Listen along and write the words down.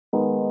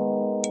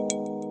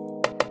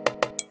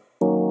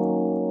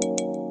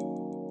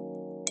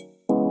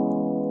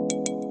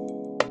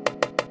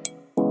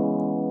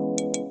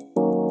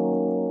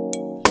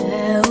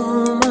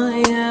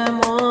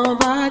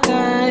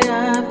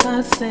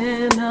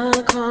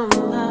comme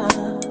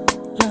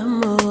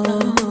l'amour,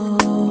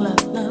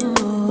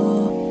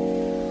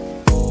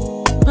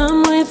 pas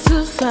moins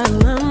tout ça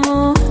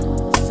l'amour,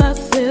 ça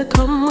c'est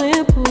comme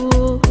moi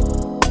pour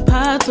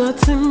pas toi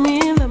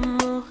t'aimer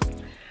l'amour.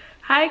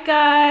 Hi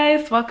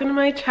guys, welcome to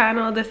my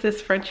channel. This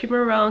is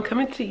FrencheMarron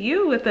coming to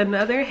you with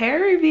another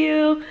hair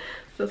review,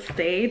 so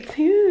stay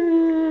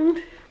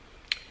tuned.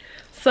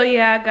 So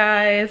yeah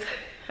guys,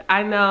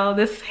 I know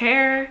this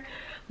hair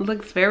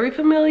looks very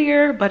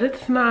familiar, but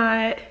it's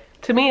not.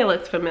 To me it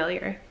looks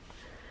familiar.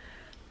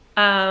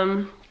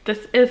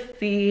 This is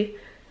the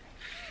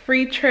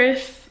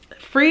Tress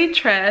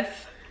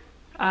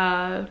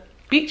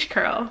beach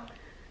curl.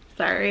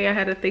 Sorry, I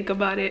had to think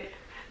about it.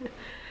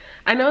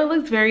 I know it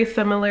looks very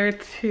similar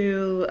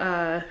to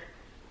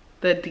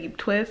the deep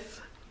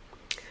twist,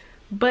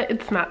 but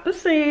it's not the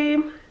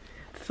same.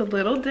 It's a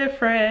little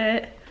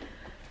different.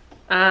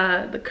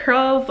 The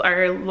curls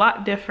are a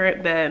lot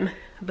different than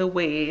the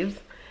waves.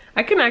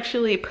 I can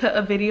actually put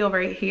a video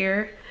right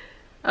here,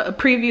 a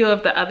preview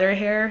of the other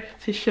hair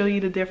to show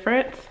you the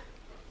difference.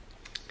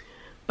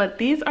 But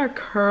these are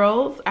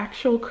curls,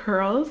 actual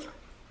curls,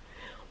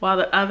 while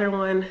the other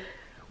one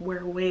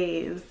were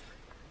waves.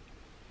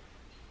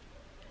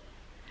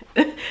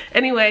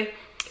 Anyway,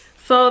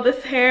 so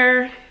this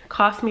hair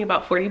cost me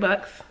about 40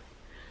 bucks.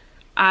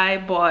 I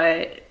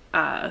bought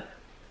I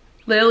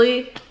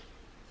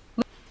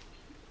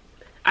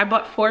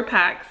bought 4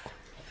 packs.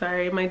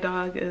 Sorry, my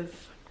dog is,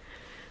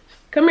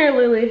 come here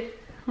Lily.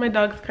 My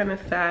dog's kind of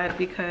sad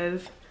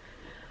because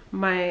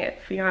my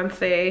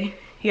fiance,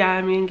 yeah,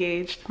 I'm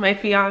engaged. My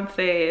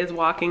fiance is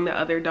walking the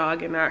other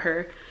dog and not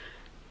her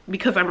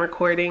because I'm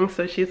recording,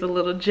 so she's a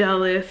little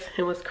jealous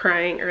and was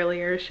crying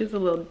earlier. She's a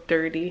little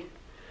dirty.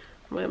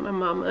 My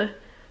mama,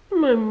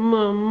 my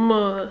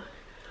little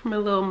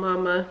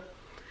mama,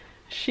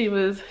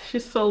 she's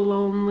so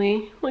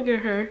lonely. Look at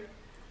her.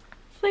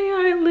 Say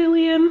hi,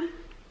 Lillian.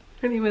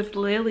 Her name is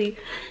Lily.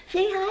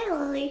 Say hi,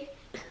 Lily.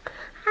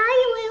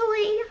 Hi,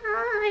 Lily.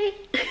 Hi.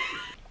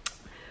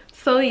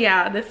 So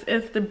yeah, this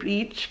is the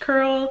beach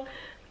curl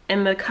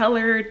in the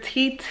color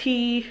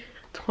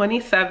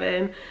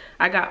TT27.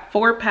 I got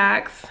 4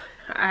 packs.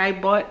 I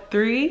bought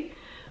 3,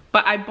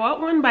 but I bought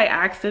one by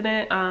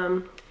accident.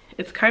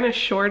 It's kind of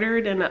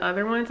shorter than the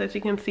other ones, as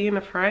you can see in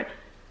the front.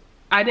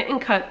 I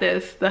didn't cut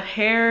this. The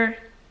hair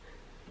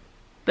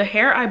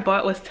I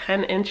bought was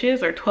 10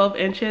 inches or 12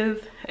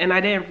 inches, and I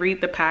didn't read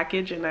the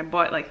package, and I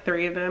bought like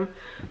 3 of them.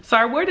 So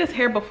I wore this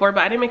hair before,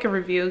 but I didn't make a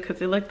review because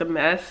it looked a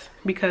mess,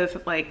 because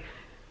like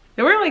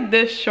they were like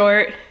this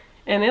short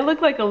and it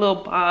looked like a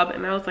little bob,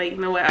 and I was like, you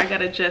know what, I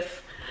gotta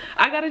just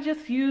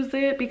use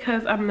it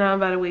because I'm not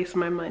about to waste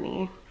my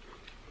money.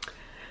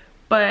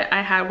 But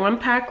I had 1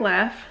 pack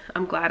left.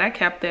 I'm glad I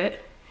kept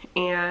it.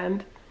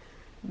 And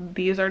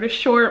these are the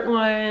short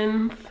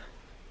ones.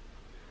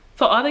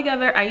 So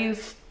altogether I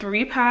used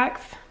 3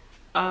 packs,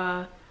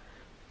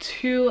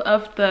 2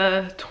 of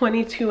the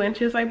 22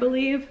 inches I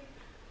believe,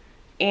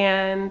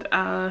 and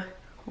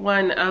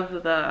 1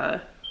 of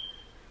the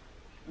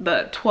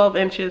 12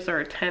 inches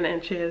or 10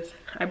 inches.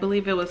 I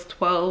believe it was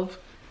 12.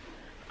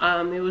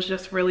 It was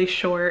just really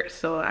short,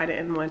 so I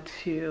didn't want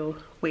to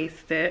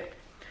waste it.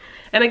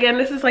 And again,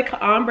 this is like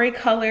ombre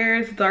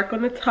colors, dark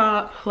on the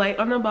top, light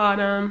on the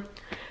bottom,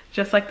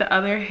 just like the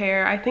other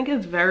hair. I think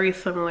it's very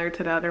similar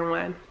to the other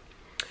one.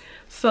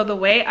 So the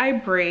way I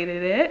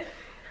braided it,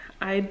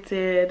 I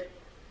did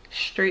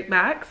straight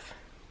backs,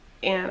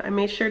 and I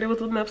made sure there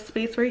was enough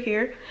space right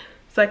here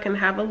so I can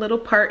have a little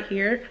part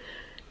here.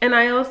 And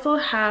I also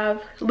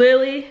have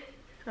Lily,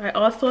 I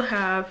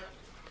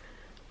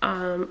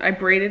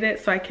braided it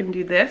so I can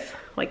do this,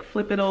 like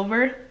flip it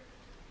over.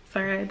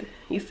 Sorry,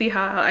 you see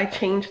how I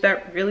changed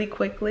that really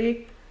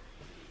quickly?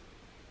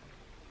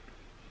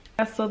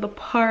 So the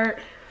part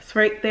is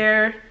right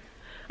there.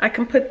 I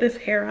can put this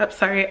hair up.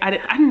 Sorry,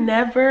 I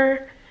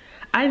never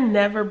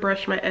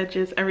brush my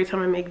edges every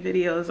time I make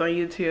videos on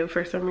YouTube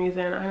for some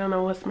reason. I don't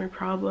know what's my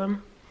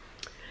problem.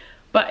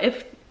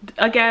 But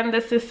again,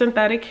 this is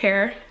synthetic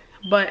hair,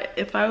 but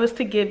if I was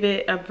to give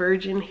it a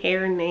virgin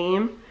hair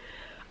name,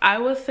 I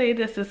would say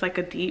this is like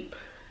a deep,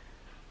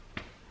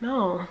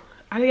 no,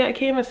 I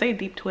can't even say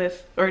deep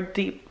twist or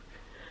deep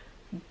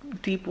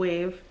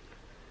wave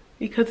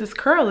because it's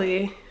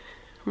curly.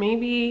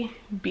 Maybe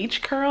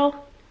beach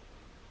curl.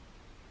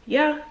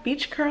 Yeah,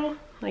 beach curl,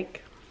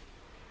 like.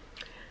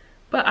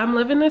 But I'm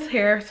loving this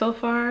hair so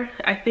far.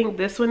 I think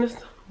this one is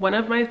one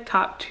of my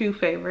top 2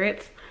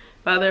 favorites.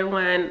 The other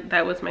one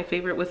that was my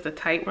favorite was the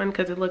tight one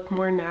because it looked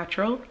more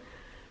natural,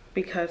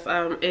 because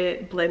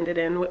it blended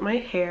in with my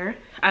hair.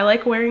 I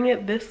like wearing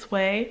it this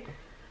way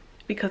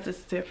because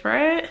it's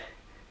different.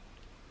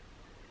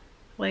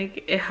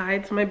 Like, it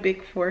hides my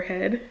big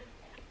forehead.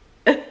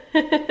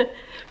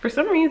 For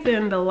some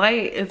reason, the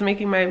light is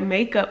making my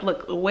makeup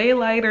look way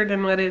lighter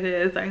than what it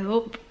is, I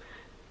hope.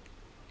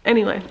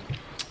 Anyway.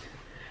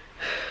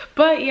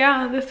 But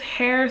yeah, this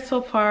hair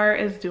so far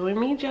is doing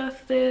me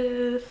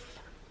justice.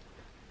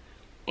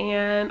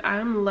 And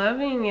I'm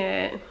loving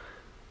it.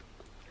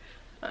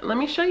 Let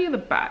me show you the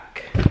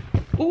back.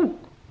 Ooh,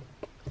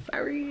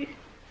 Sorry.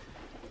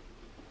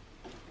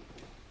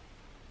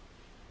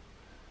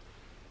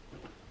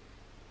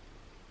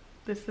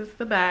 This is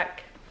the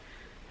back.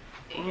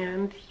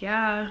 And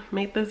yeah,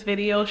 make this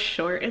video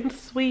short and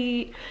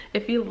sweet.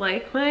 If you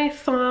like my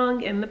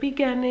song in the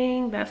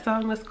beginning, that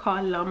song was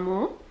called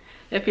L'amour.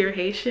 If you're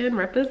Haitian,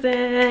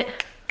 represent.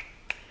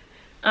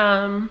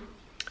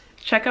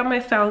 Check out my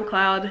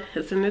SoundCloud.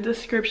 It's in the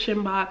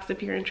description box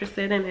if you're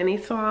interested in any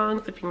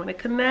songs, if you want to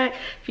connect,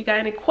 if you got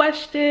any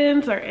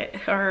questions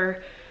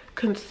or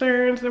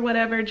concerns or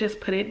whatever, just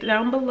put it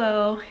down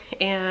below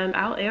and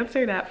I'll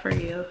answer that for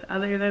you.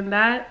 Other than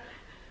that,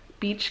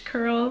 Beach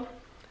Curl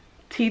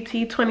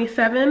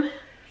TT27,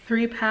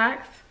 3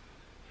 packs.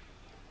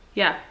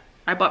 Yeah,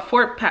 I bought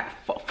 4 packs,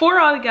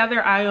 4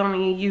 altogether. I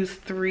only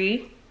used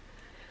 3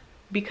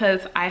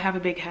 because I have a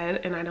big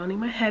head and I don't need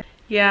my head.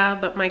 Yeah,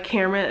 but my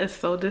camera is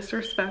so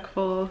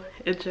disrespectful.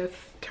 It just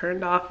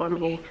turned off on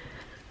me.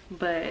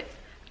 But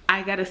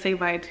I gotta say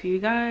bye to you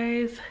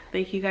guys.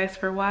 Thank you guys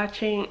for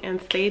watching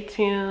and stay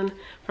tuned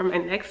for my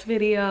next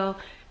video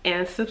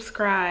and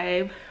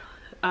subscribe.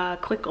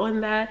 Click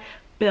on that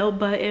bell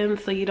button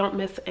so you don't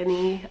miss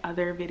any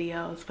other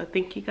videos. But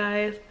thank you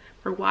guys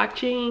for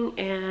watching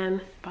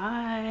and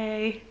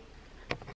bye.